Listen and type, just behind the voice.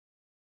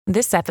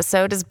This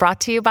episode is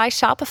brought to you by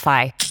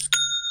Shopify.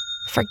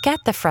 Forget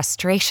the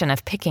frustration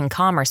of picking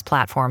commerce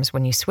platforms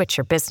when you switch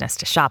your business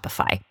to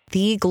Shopify,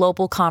 the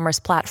global commerce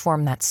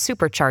platform that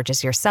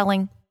supercharges your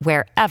selling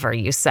wherever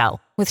you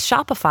sell. With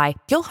Shopify,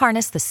 you'll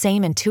harness the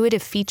same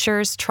intuitive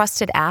features,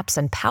 trusted apps,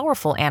 and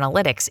powerful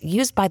analytics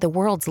used by the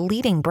world's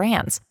leading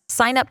brands.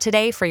 Sign up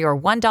today for your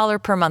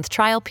 $1 per month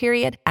trial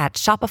period at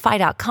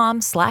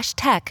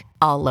shopify.com/tech,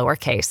 all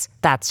lowercase.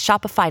 That's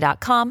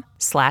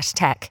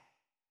shopify.com/tech.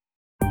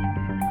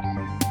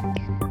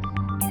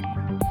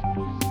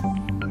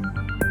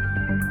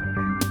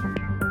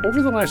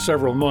 Over the last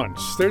several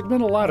months, there's been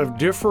a lot of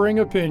differing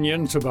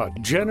opinions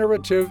about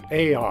generative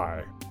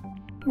AI.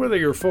 Whether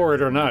you're for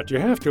it or not, you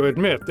have to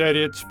admit that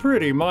it's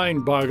pretty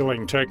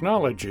mind-boggling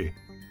technology.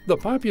 The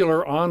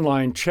popular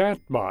online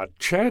chatbot,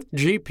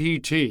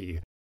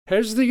 ChatGPT,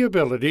 has the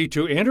ability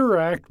to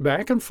interact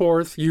back and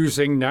forth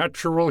using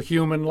natural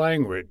human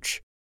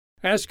language.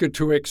 Ask it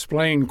to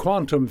explain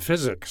quantum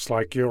physics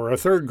like you're a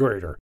third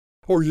grader,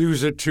 or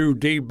use it to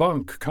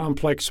debunk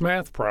complex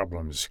math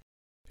problems.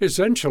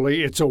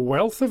 Essentially, it's a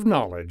wealth of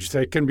knowledge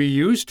that can be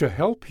used to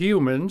help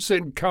humans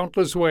in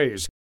countless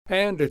ways,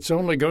 and it's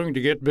only going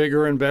to get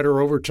bigger and better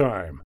over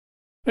time.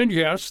 And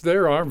yes,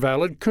 there are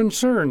valid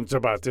concerns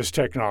about this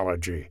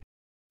technology.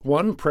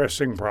 One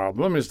pressing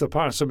problem is the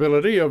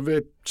possibility of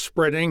it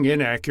spreading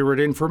inaccurate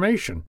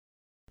information.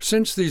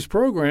 Since these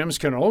programs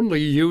can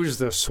only use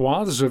the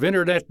swaths of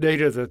internet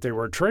data that they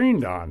were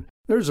trained on,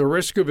 there's a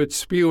risk of it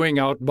spewing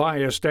out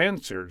biased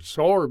answers,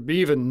 or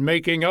even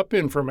making up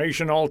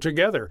information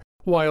altogether,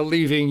 while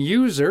leaving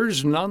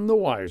users none the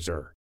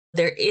wiser.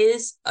 There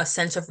is a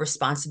sense of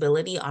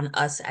responsibility on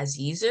us as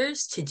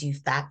users to do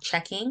fact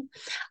checking.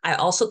 I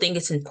also think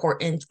it's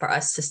important for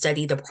us to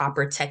study the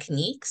proper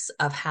techniques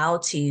of how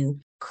to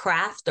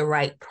craft the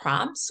right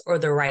prompts or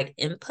the right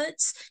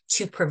inputs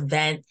to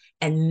prevent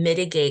and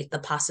mitigate the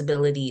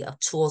possibility of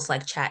tools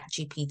like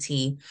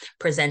ChatGPT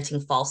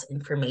presenting false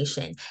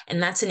information.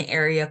 And that's an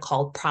area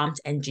called prompt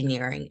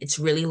engineering. It's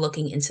really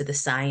looking into the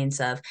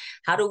science of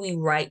how do we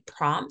write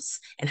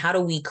prompts and how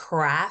do we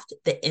craft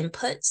the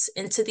inputs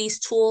into these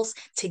tools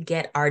to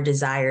get our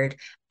desired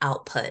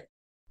output.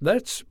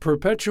 That's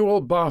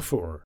Perpetual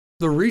Baffour,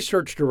 the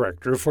research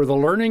director for the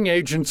Learning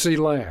Agency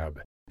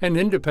Lab, an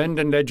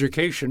independent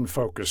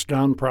education-focused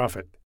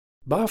nonprofit.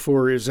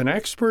 Baffour is an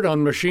expert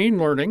on machine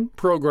learning,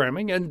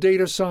 programming, and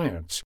data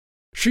science.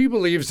 She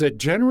believes that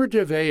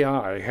generative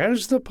AI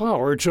has the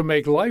power to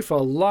make life a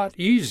lot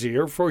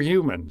easier for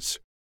humans.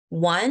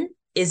 One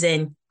is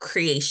in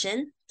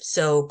creation,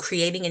 so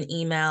creating an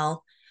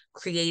email,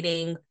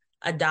 creating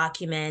a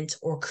document,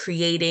 or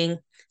creating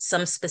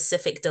some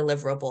specific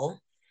deliverable.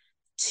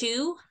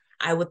 Two,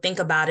 I would think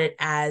about it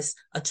as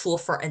a tool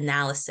for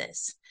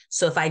analysis.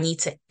 So if I need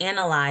to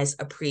analyze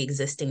a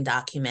pre-existing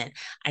document,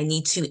 I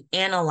need to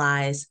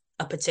analyze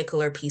a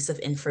particular piece of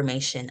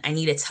information. I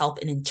need its help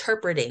in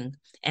interpreting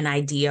an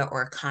idea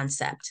or a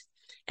concept.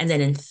 And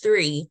then in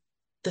three,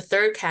 the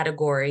third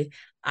category,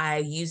 I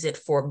use it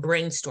for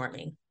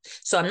brainstorming.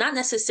 So I'm not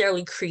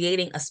necessarily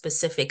creating a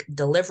specific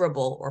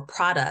deliverable or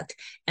product,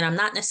 and I'm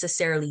not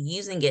necessarily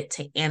using it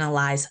to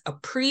analyze a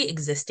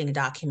pre-existing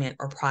document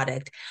or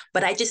product,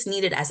 but I just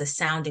need it as a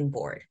sounding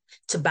board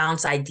to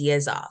bounce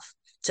ideas off,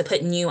 to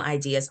put new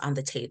ideas on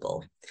the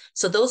table.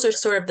 So those are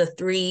sort of the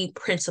three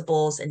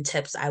principles and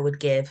tips I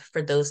would give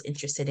for those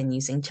interested in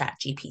using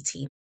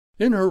ChatGPT.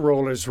 In her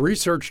role as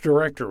research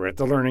director at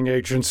the Learning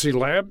Agency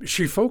Lab,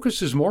 she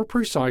focuses more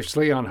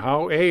precisely on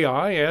how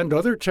AI and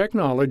other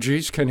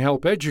technologies can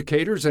help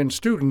educators and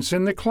students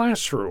in the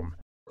classroom.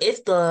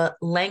 If the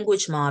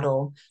language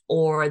model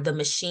or the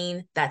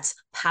machine that's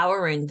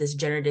powering this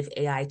generative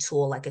AI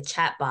tool, like a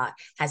chatbot,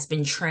 has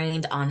been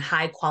trained on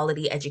high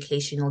quality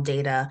educational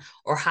data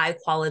or high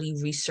quality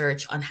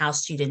research on how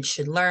students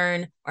should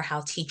learn or how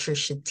teachers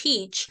should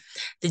teach,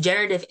 the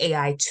generative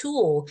AI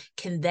tool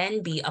can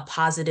then be a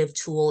positive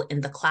tool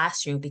in the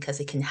classroom because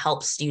it can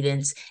help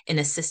students in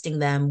assisting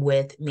them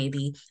with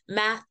maybe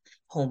math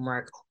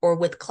homework or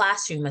with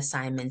classroom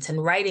assignments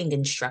and writing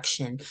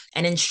instruction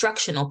and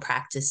instructional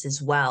practice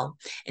as well.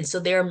 And so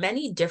there are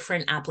many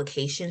different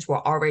applications we're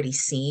already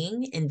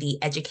seeing in the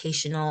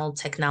educational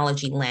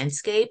technology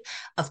landscape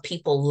of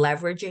people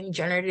leveraging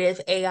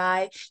generative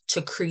AI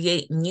to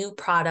create new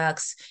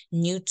products,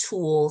 new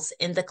tools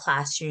in the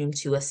classroom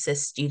to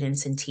assist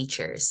students and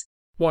teachers.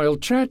 While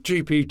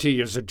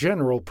ChatGPT is a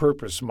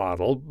general-purpose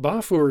model,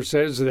 Baffour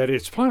says that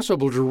it's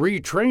possible to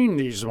retrain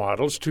these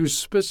models to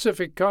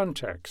specific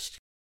contexts.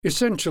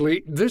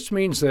 Essentially, this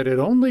means that it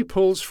only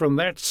pulls from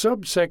that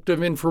subsect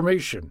of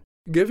information,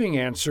 giving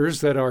answers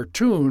that are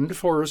tuned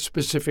for a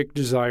specific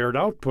desired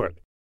output.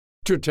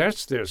 To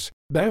test this,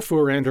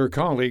 Baffour and her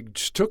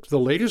colleagues took the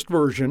latest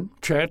version,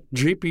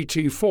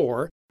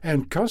 ChatGPT-4,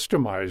 and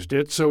customized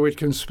it so it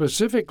can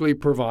specifically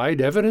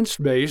provide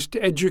evidence-based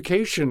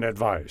education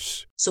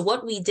advice. So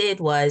what we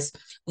did was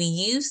we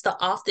used the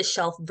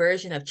off-the-shelf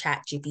version of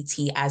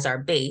ChatGPT as our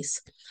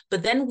base,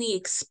 but then we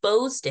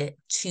exposed it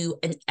to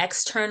an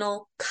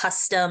external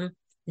custom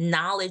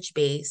knowledge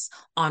base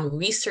on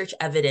research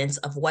evidence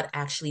of what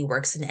actually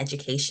works in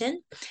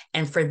education.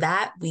 And for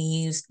that, we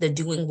use the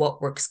Doing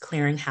What Works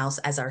Clearinghouse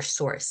as our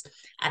source.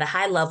 At a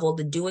high level,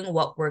 the Doing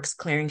What Works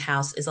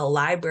Clearinghouse is a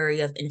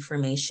library of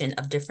information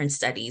of different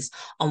studies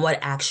on what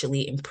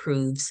actually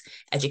improves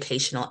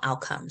educational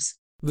outcomes.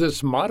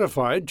 This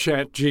modified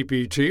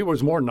ChatGPT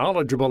was more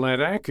knowledgeable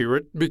and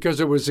accurate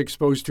because it was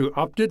exposed to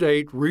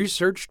up-to-date,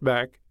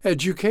 researched-back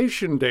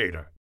education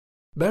data.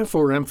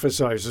 Bafour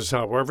emphasizes,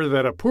 however,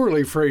 that a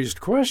poorly phrased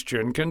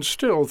question can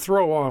still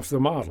throw off the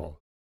model.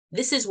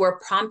 This is where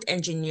prompt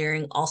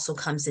engineering also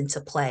comes into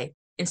play.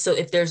 And so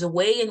if there's a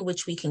way in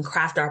which we can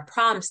craft our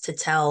prompts to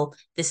tell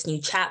this new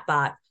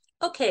chatbot,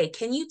 okay,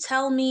 can you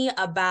tell me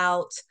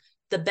about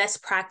the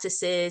best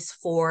practices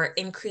for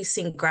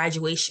increasing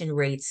graduation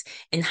rates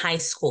in high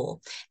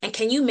school? And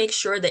can you make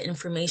sure the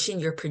information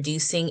you're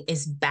producing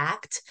is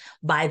backed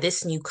by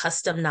this new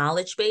custom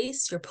knowledge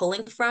base you're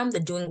pulling from, the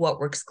Doing What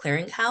Works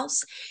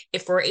Clearinghouse?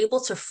 If we're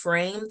able to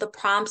frame the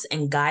prompts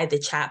and guide the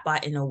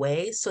chatbot in a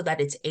way so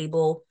that it's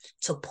able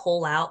to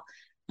pull out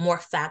more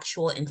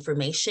factual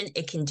information,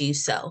 it can do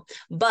so.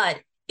 But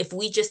if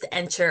we just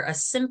enter a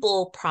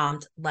simple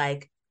prompt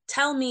like,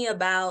 tell me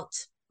about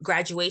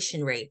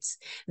graduation rates,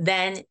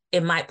 then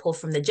it might pull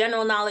from the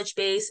general knowledge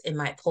base, it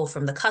might pull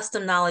from the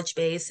custom knowledge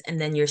base, and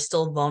then you're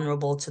still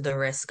vulnerable to the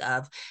risk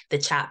of the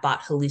chatbot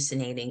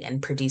hallucinating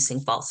and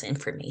producing false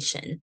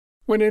information.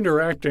 When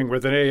interacting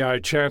with an AI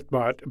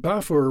chatbot,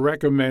 Bafour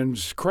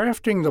recommends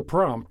crafting the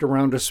prompt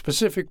around a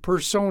specific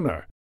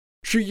persona.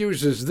 She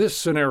uses this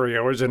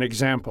scenario as an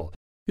example.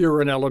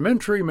 You're an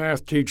elementary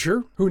math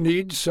teacher who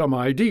needs some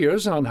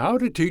ideas on how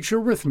to teach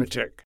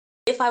arithmetic.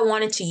 If I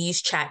wanted to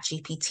use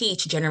ChatGPT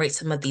to generate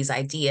some of these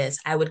ideas,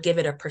 I would give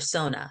it a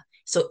persona.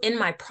 So in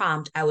my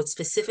prompt, I would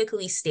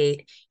specifically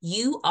state,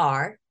 you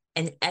are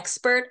an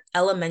expert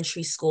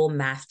elementary school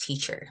math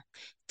teacher.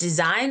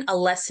 Design a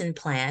lesson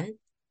plan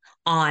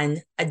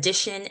on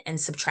addition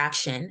and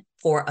subtraction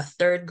for a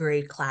third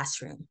grade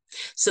classroom.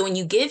 So when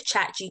you give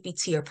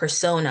ChatGPT a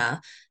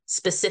persona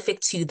specific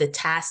to the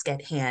task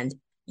at hand,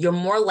 you're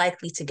more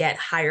likely to get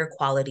higher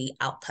quality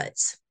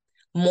outputs.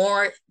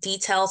 More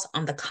details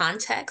on the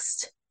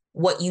context,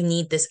 what you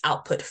need this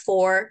output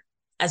for,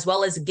 as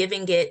well as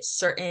giving it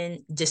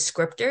certain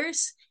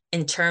descriptors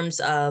in terms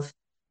of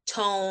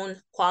tone,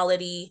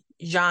 quality,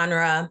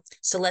 genre.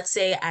 So let's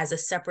say, as a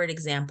separate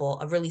example,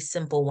 a really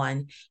simple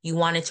one, you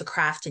wanted to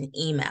craft an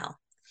email.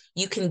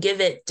 You can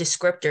give it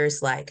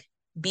descriptors like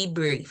be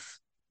brief,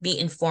 be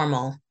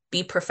informal,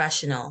 be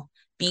professional,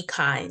 be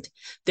kind.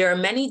 There are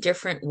many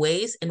different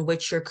ways in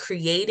which you're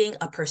creating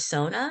a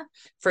persona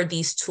for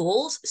these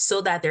tools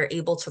so that they're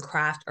able to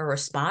craft a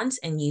response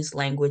and use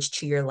language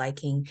to your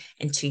liking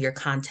and to your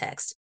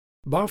context.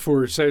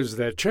 Bafour says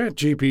that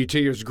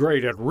ChatGPT is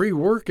great at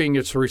reworking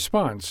its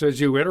response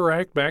as you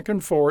interact back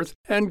and forth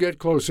and get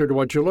closer to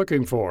what you're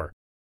looking for.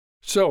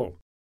 So,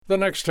 the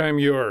next time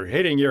you're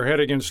hitting your head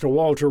against a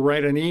wall to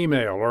write an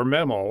email or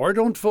memo or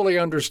don't fully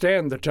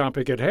understand the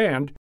topic at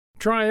hand,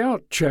 try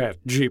out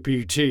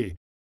ChatGPT.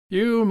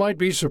 You might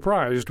be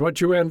surprised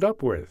what you end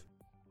up with.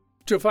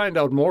 To find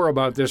out more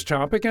about this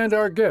topic and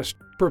our guest,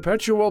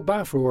 Perpetual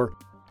Bafour,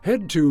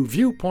 head to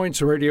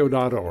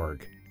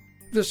viewpointsradio.org.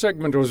 This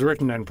segment was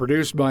written and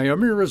produced by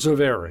Amira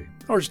Zaveri.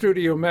 Our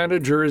studio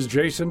manager is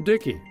Jason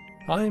Dickey.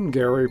 I'm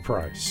Gary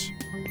Price.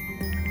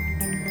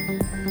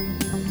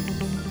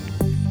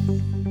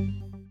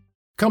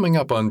 Coming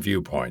up on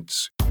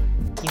Viewpoints.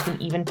 You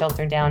can even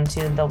filter down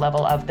to the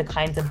level of the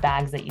kinds of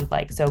bags that you'd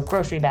like. So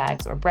grocery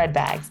bags or bread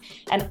bags.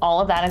 And all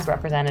of that is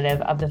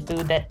representative of the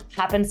food that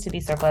happens to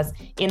be surplus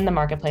in the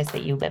marketplace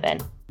that you live in.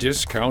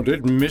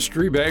 Discounted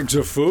mystery bags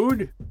of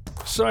food?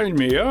 Sign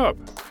me up.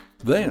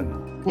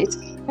 Then, it's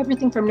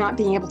everything from not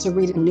being able to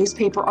read a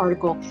newspaper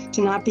article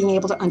to not being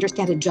able to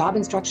understand a job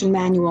instruction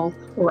manual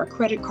or a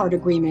credit card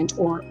agreement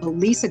or a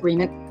lease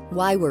agreement.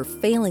 Why we're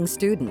failing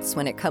students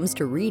when it comes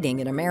to reading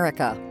in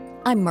America.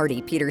 I'm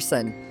Marty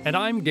Peterson. And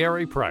I'm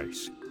Gary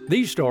Price.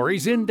 These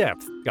stories in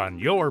depth on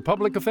your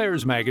public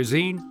affairs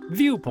magazine,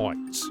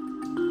 Viewpoints.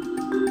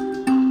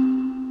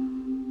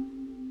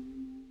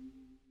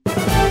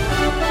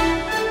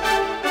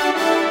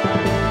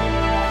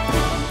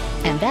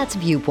 And that's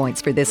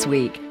Viewpoints for this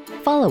week.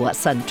 Follow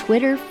us on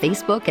Twitter,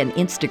 Facebook, and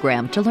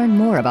Instagram to learn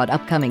more about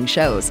upcoming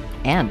shows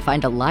and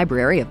find a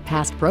library of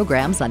past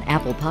programs on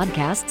Apple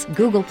Podcasts,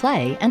 Google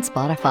Play, and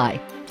Spotify.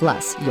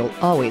 Plus, you'll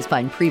always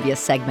find previous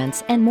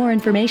segments and more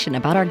information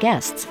about our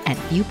guests at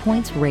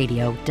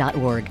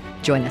viewpointsradio.org.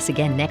 Join us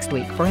again next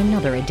week for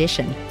another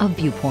edition of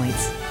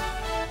Viewpoints.